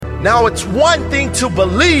Now, it's one thing to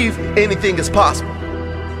believe anything is possible,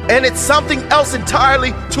 and it's something else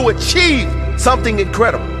entirely to achieve something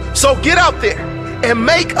incredible. So get out there and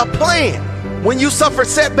make a plan. When you suffer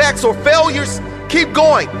setbacks or failures, keep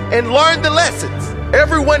going and learn the lessons.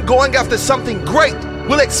 Everyone going after something great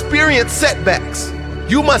will experience setbacks.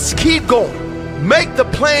 You must keep going. Make the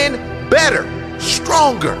plan better,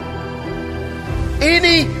 stronger.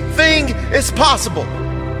 Anything is possible.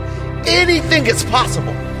 Anything is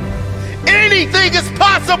possible. Anything is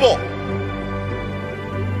possible.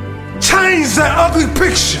 Change that ugly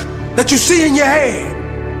picture that you see in your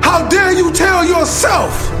head. How dare you tell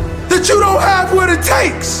yourself that you don't have what it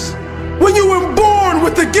takes when you were born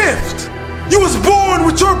with the gift. You was born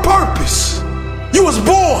with your purpose. You was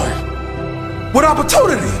born with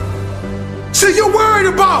opportunity. See, you're worried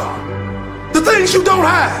about the things you don't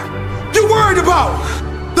have. You're worried about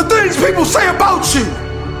the things people say about you.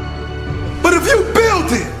 But if you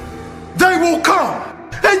build it, they will come.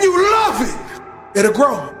 And you love it, it'll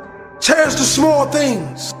grow. Cherish the small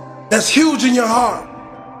things that's huge in your heart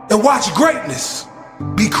and watch greatness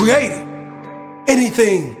be created.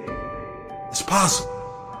 Anything is possible.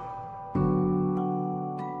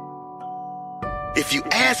 If you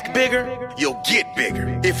ask bigger, you'll get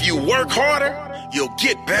bigger. If you work harder, you'll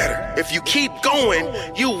get better. If you keep going,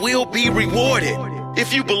 you will be rewarded.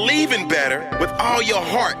 If you believe in better with all your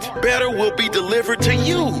heart, better will be delivered to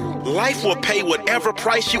you. Life will pay whatever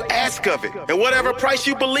price you ask of it and whatever price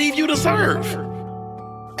you believe you deserve.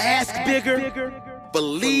 Ask bigger,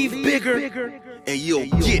 believe bigger, and you'll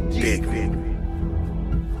get bigger.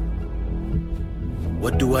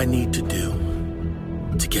 What do I need to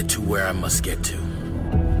do to get to where I must get to?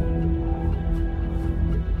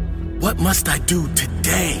 What must I do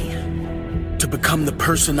today to become the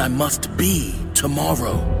person I must be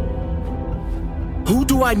tomorrow? Who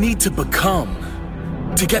do I need to become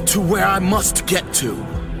to get to where I must get to?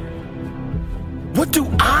 What do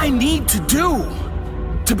I need to do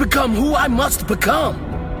to become who I must become?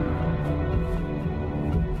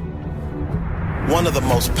 One of the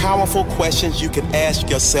most powerful questions you can ask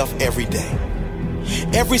yourself every day.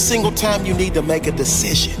 Every single time you need to make a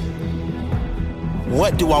decision.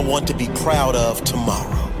 What do I want to be proud of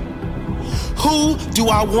tomorrow? Who do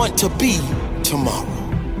I want to be tomorrow?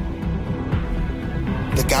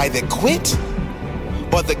 The guy that quit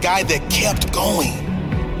or the guy that kept going?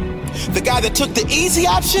 The guy that took the easy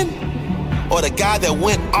option or the guy that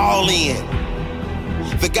went all in?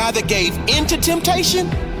 The guy that gave in to temptation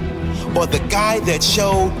or the guy that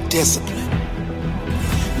showed discipline?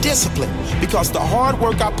 Discipline, because the hard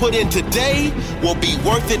work I put in today will be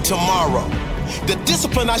worth it tomorrow. The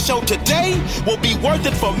discipline I show today will be worth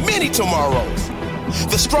it for many tomorrows.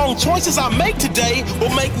 The strong choices I make today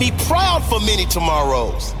will make me proud for many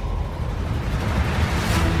tomorrows.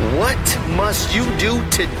 What must you do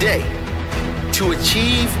today to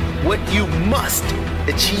achieve what you must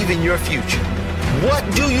achieve in your future? What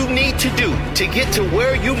do you need to do to get to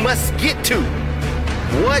where you must get to?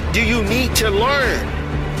 What do you need to learn?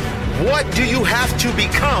 What do you have to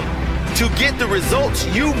become to get the results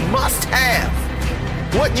you must have?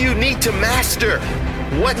 What do you need to master?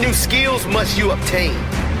 What new skills must you obtain?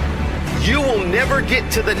 You will never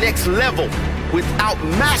get to the next level without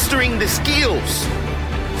mastering the skills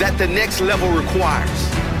that the next level requires.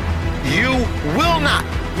 You will not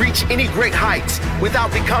reach any great heights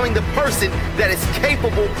without becoming the person that is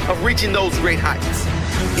capable of reaching those great heights.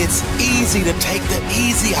 It's easy to take the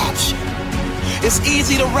easy option. It's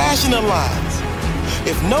easy to rationalize.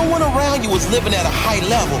 If no one around you is living at a high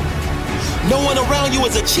level, no one around you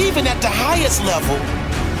is achieving at the highest level,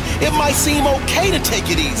 it might seem okay to take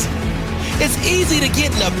it easy. It's easy to get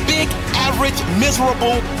in a big, average,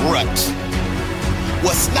 miserable rut.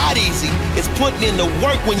 What's not easy is putting in the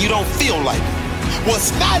work when you don't feel like it.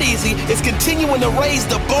 What's not easy is continuing to raise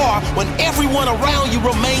the bar when everyone around you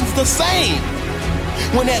remains the same.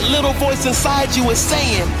 When that little voice inside you is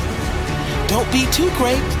saying, don't be too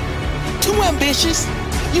great, too ambitious,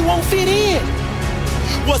 you won't fit in.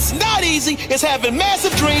 What's not easy is having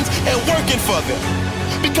massive dreams and working for them.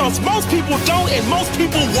 Because most people don't and most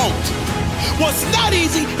people won't. What's not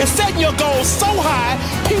easy is setting your goals so high,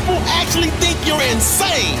 people actually think you're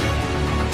insane.